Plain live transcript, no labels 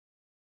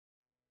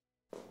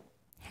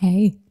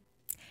Hey.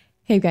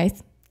 Hey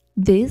guys.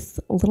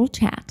 This little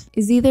chat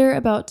is either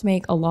about to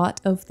make a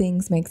lot of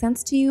things make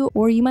sense to you,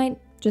 or you might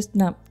just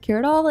not care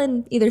at all,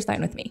 and either's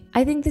fine with me.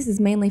 I think this is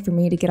mainly for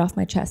me to get off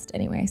my chest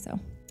anyway, so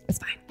it's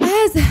fine.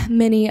 As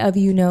many of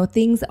you know,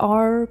 things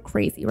are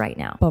crazy right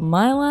now, but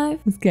my life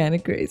is kind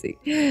of crazy.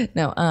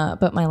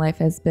 But my life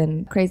has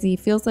been crazy.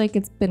 Feels like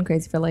it's been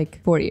crazy for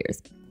like 4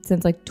 years,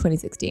 since like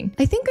 2016.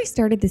 I think I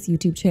started this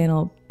YouTube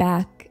channel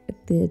back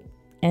at the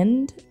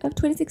end of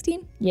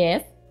 2016.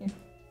 Yes.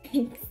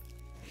 Thanks.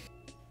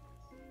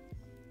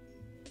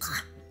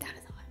 That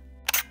is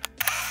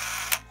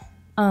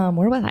hot.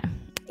 Where was I?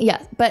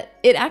 Yes, but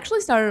it actually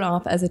started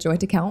off as a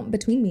joint account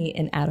between me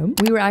and Adam.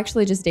 We were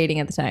actually just dating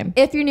at the time.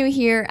 If you're new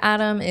here,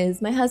 Adam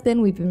is my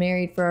husband. We've been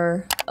married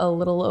for a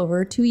little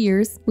over 2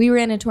 years. We were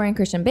in a touring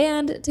Christian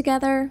band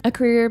together, a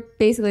career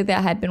basically that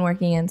I had been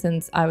working in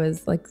since I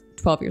was like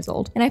 12 years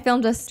old. And I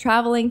filmed us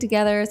traveling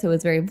together, so it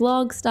was very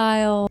vlog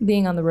style,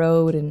 being on the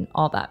road and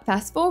all that.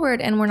 Fast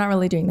forward, and we're not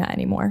really doing that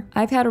anymore.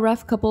 I've had a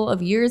rough couple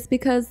of years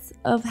because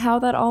of how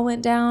that all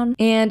went down,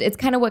 and it's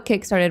kind of what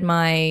kickstarted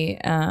my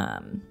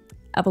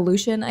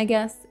evolution, I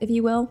guess, if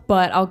you will,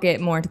 but I'll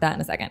get more into that in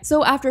a second.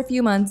 So after a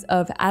few months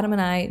of Adam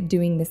and I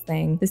doing this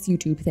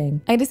YouTube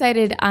thing, I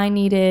decided I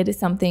needed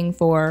something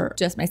for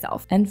just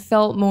myself and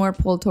felt more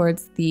pulled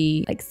towards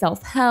the like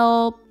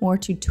self-help, more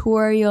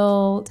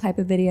tutorial type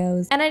of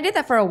videos. And I did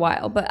that for a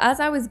while, but as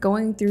I was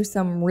going through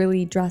some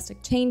really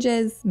drastic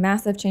changes,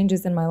 massive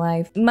changes in my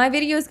life, my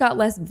videos got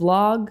less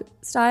vlog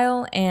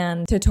style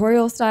and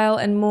tutorial style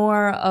and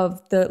more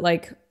of the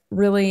like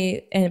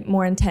really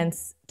more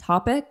intense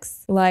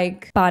topics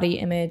like body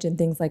image and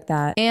things like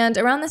that. And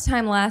around this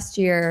time last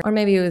year, or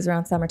maybe it was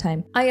around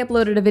summertime, I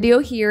uploaded a video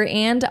here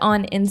and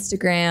on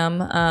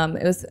Instagram.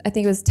 I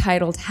think it was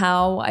titled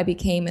How I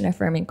Became an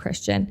Affirming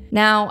Christian.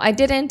 Now, I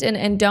didn't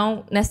and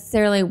don't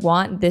necessarily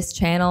want this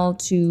channel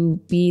to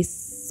be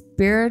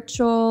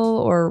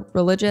spiritual or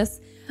religious.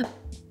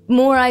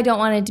 More, I don't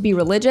want it to be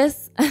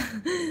religious.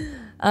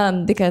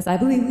 Because I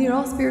believe we are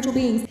all spiritual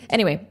beings.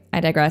 Anyway, I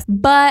digress.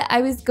 But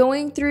I was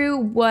going through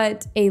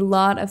what a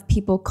lot of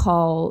people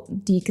call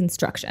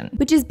deconstruction,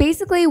 which is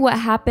basically what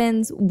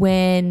happens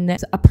when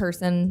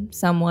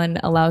someone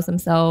allows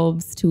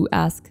themselves to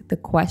ask the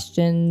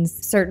questions,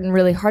 certain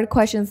really hard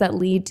questions that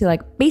lead to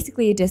like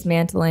basically a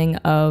dismantling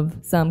of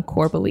some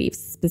core beliefs,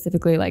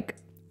 specifically like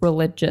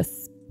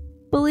religious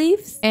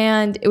beliefs.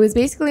 And it was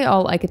basically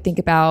all I could think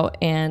about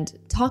and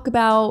talk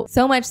about,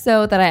 so much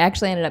so that I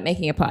actually ended up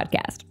making a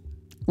podcast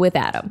with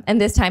Adam,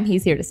 and this time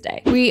he's here to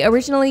stay. We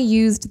originally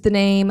used the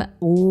name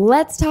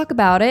Let's Talk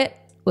About It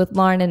with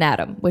Lauren and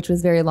Adam, which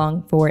was very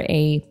long for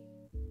a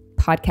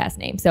podcast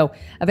name. So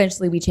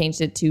eventually we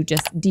changed it to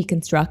just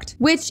Deconstruct,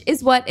 which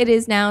is what it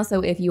is now.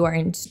 So if you are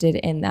interested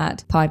in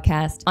that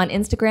podcast on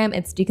Instagram,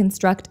 it's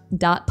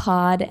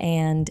deconstruct.pod,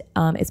 and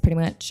it's pretty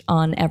much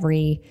on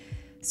every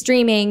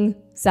streaming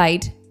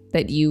site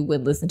that you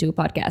would listen to a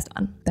podcast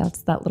on.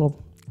 That's that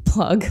little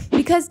plug.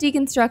 Because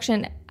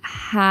deconstruction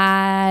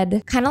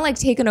had kind of like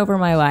taken over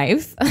my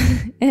life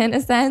in a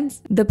sense,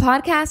 the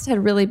podcast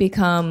had really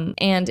become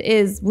and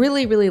is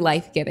really, really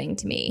life-giving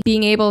to me.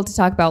 Being able to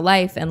talk about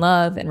life and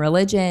love and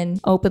religion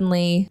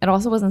openly, it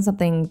also wasn't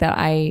something that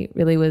I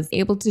really was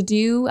able to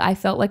do. I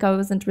felt like I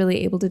wasn't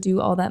really able to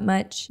do all that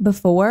much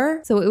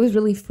before, so it was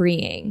really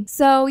freeing.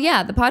 So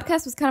yeah, the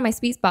podcast was kind of my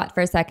sweet spot for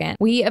a second.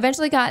 We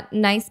eventually got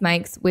nice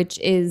mics, which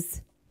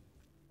is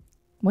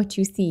what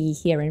you see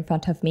here in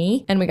front of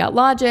me. And we got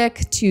Logic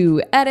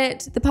to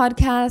edit the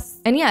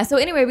podcast. And yeah, so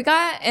anyway,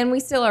 we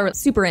still are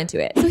super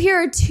into it. So here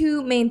are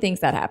two main things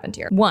that happened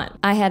here. One,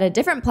 I had a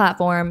different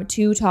platform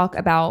to talk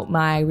about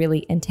my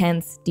really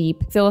intense,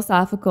 deep,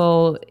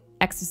 philosophical,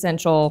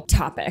 existential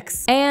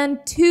topics. And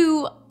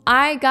two,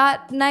 I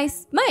got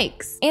nice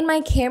mics, and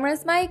my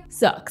camera's mic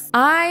sucks.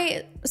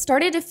 I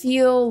started to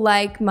feel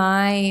like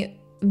my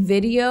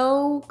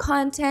video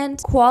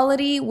content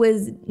quality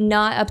was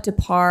not up to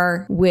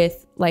par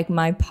with like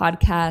my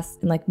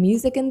podcast and like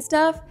music and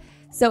stuff.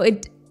 So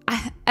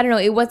I don't know,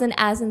 it wasn't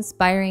as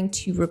inspiring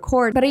to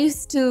record, but I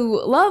used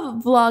to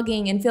love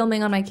vlogging and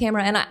filming on my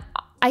camera, and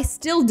I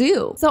still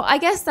do. So I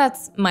guess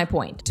that's my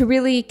point, to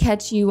really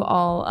catch you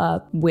all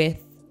up with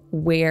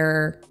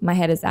where my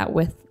head is at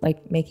with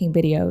like making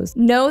videos.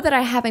 Know that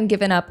I haven't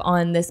given up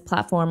on this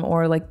platform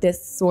or like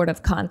this sort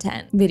of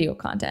content, video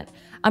content.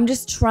 I'm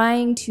just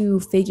trying to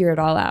figure it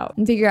all out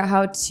and figure out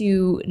how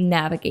to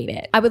navigate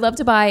it. I would love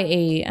to buy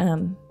a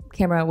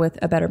camera with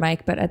a better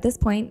mic, but at this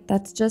point,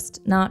 that's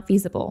just not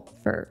feasible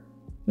for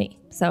me.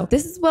 So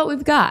this is what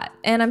we've got.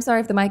 And I'm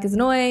sorry if the mic is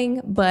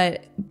annoying,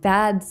 but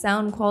bad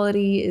sound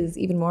quality is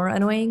even more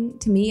annoying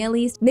to me, at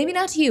least. Maybe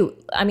not to you.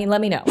 I mean,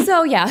 let me know.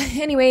 So yeah,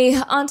 anyway,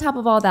 on top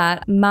of all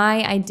that,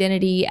 my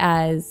identity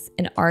as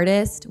an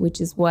artist,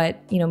 which is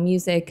what,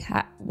 music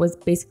was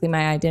basically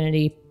my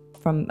identity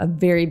from a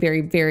very,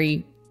 very,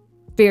 very,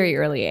 very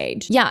early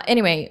age. Yeah,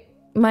 anyway,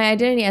 my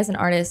identity as an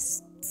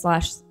artist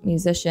 /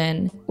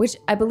 musician, which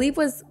I believe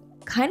was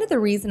kind of the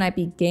reason I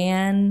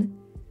began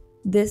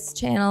this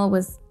channel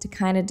was to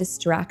kind of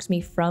distract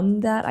me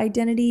from that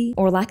identity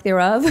or lack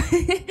thereof,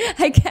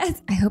 I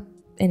guess. I hope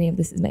any of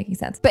this is making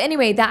sense. But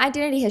anyway, that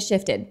identity has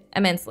shifted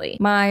immensely.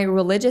 My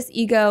religious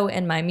ego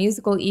and my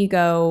musical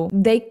ego,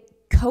 they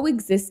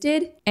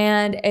coexisted,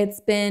 and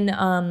it's been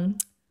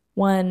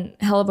one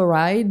hell of a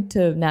ride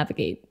to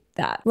navigate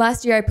that.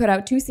 Last year, I put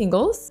out 2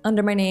 singles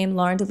under my name,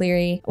 Lauren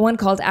DeLeary, one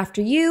called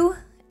After You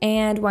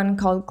and one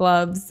called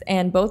Gloves,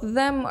 and both of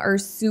them are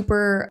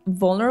super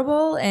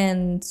vulnerable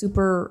and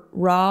super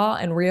raw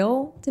and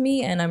real to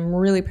me, and I'm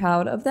really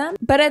proud of them.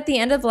 But at the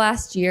end of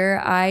last year,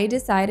 I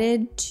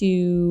decided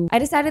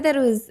that it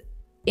was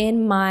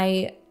in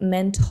my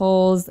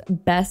mental's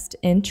best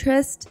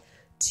interest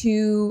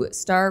to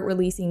start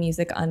releasing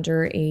music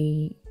under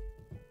a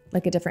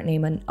different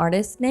name, an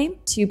artist name,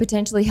 to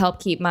potentially help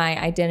keep my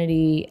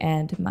identity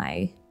and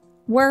my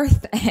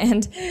worth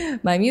and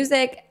my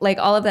music, like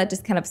all of that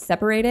just kind of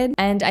separated.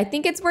 And I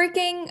think it's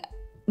working,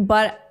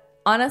 but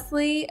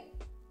honestly,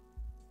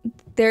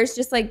 there's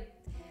just like,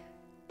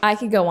 I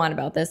could go on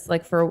about this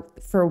like for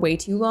way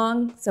too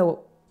long.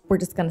 So we're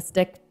just gonna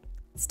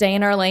stay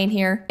in our lane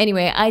here.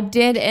 Anyway, I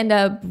did end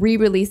up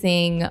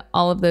re-releasing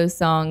all of those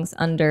songs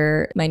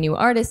under my new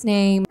artist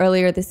name.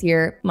 Earlier this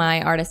year,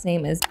 my artist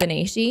name is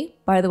Beneshi,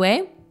 by the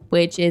way,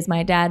 which is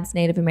my dad's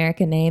Native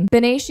American name.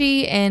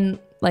 Beneshi in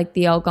like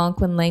the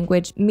Algonquin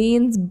language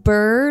means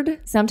bird.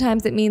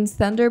 Sometimes it means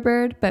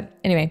thunderbird. But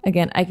anyway,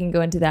 again, I can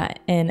go into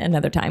that in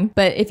another time.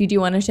 But if you do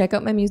want to check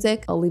out my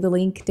music, I'll leave a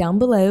link down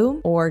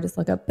below, or just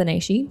look up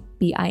Beneshi,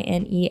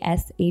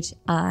 B-I-N-E-S-H-I.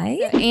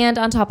 And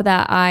on top of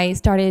that, I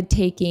started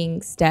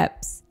taking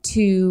steps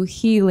to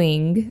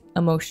healing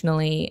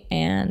emotionally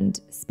and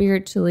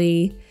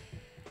spiritually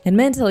and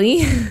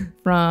mentally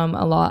from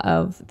a lot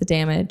of the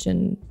damage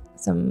and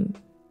some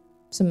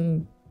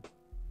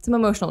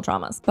emotional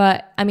traumas.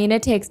 But I mean,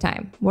 it takes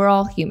time. We're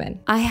all human.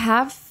 I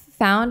have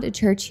found a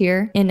church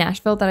here in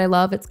Nashville that I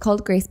love. It's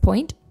called Grace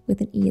Point with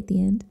an E at the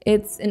end.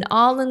 It's an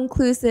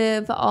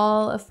all-inclusive,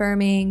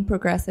 all-affirming,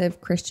 progressive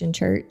Christian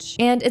church.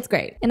 And it's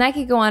great. And I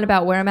could go on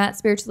about where I'm at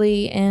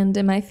spiritually and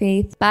in my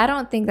faith, but I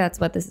don't think that's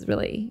what this is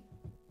really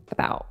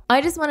about. I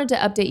just wanted to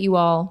update you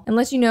all and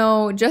let you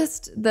know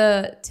just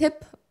the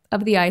tip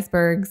of the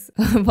icebergs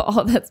of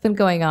all that's been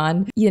going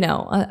on, you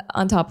know,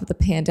 on top of the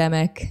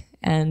pandemic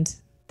and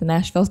the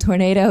Nashville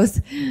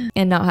tornadoes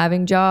and not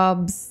having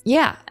jobs.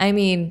 Yeah, I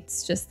mean,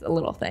 it's just the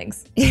little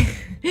things.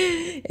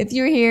 If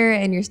you're here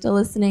and you're still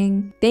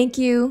listening, thank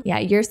you. Yeah,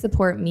 your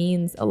support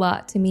means a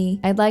lot to me.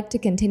 I'd like to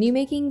continue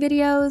making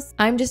videos.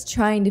 I'm just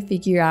trying to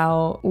figure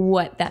out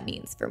what that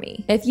means for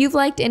me. If you've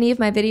liked any of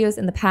my videos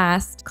in the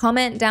past,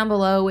 comment down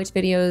below which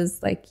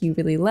videos like you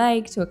really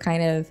liked, what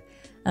kind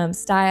of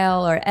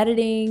style or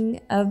editing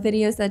of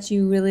videos that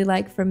you really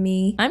like from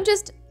me. I'm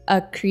just a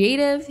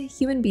creative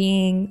human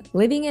being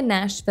living in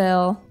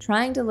Nashville,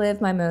 trying to live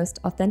my most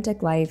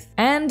authentic life,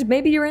 and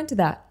maybe you're into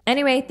that.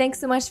 Anyway, thanks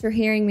so much for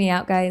hearing me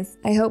out, guys.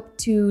 I hope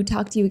to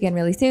talk to you again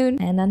really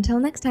soon, and until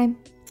next time,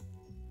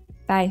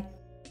 bye.